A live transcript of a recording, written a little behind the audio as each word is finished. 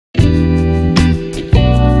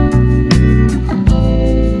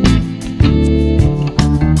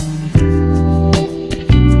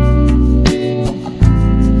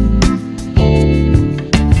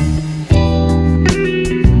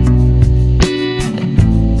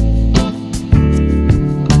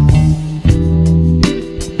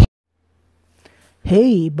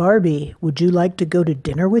Barbie, would you like to go to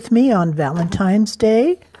dinner with me on Valentine's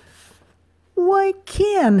Day? Why,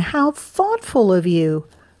 Ken, how thoughtful of you.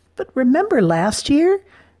 But remember last year?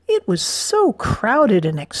 It was so crowded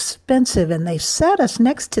and expensive, and they sat us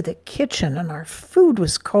next to the kitchen, and our food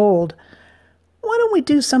was cold. Why don't we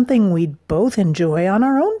do something we'd both enjoy on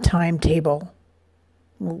our own timetable?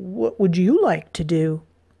 What would you like to do?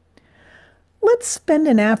 Let's spend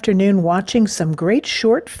an afternoon watching some great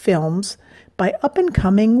short films by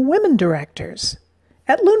up-and-coming women directors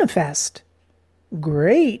at Lunafest.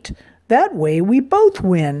 Great! That way we both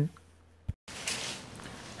win.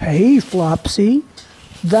 Hey, Flopsy,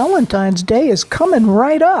 Valentine's Day is coming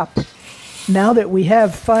right up. Now that we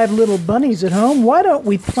have 5 little bunnies at home, why don't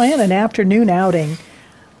we plan an afternoon outing?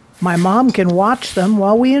 My mom can watch them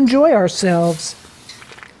while we enjoy ourselves.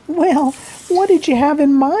 Well, what did you have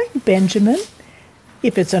in mind, Benjamin?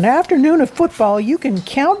 If it's an afternoon of football, you can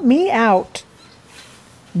count me out.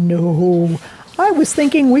 No, I was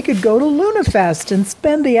thinking we could go to Lunafest and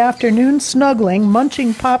spend the afternoon snuggling,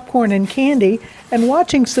 munching popcorn and candy, and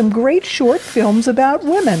watching some great short films about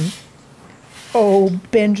women. Oh,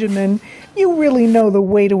 Benjamin, you really know the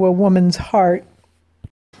way to a woman's heart.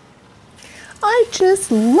 I just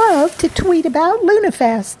love to tweet about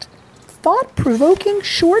Lunafest. Thought-provoking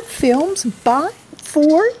short films by,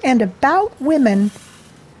 for, and about women.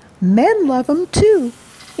 Men love them too.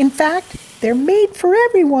 In fact, they're made for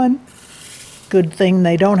everyone. Good thing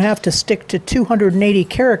they don't have to stick to 280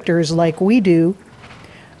 characters like we do.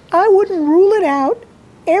 I wouldn't rule it out.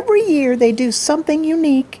 Every year they do something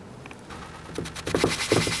unique.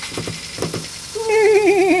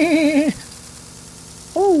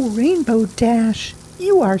 Oh, Rainbow Dash,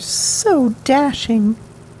 you are so dashing.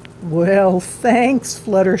 Well, thanks,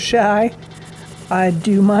 Fluttershy. I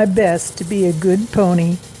do my best to be a good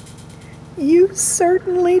pony. You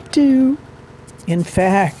certainly do. In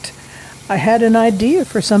fact, I had an idea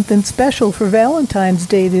for something special for Valentine's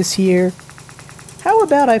Day this year. How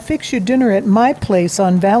about I fix you dinner at my place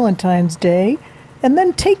on Valentine's Day and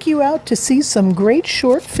then take you out to see some great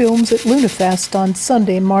short films at Lunafest on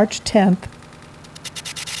Sunday, March 10th.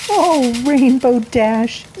 Oh, Rainbow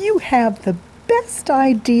Dash, you have the best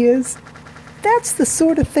ideas. That's the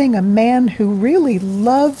sort of thing a man who really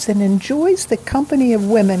loves and enjoys the company of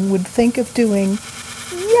women would think of doing.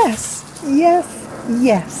 Yes, yes,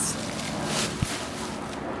 yes.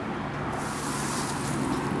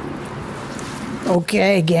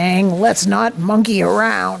 Okay, gang, let's not monkey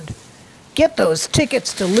around. Get those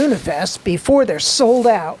tickets to Lunafest before they're sold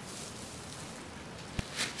out.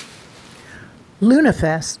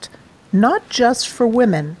 Lunafest, not just for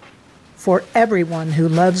women, for everyone who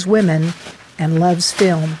loves women and loves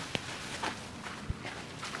film.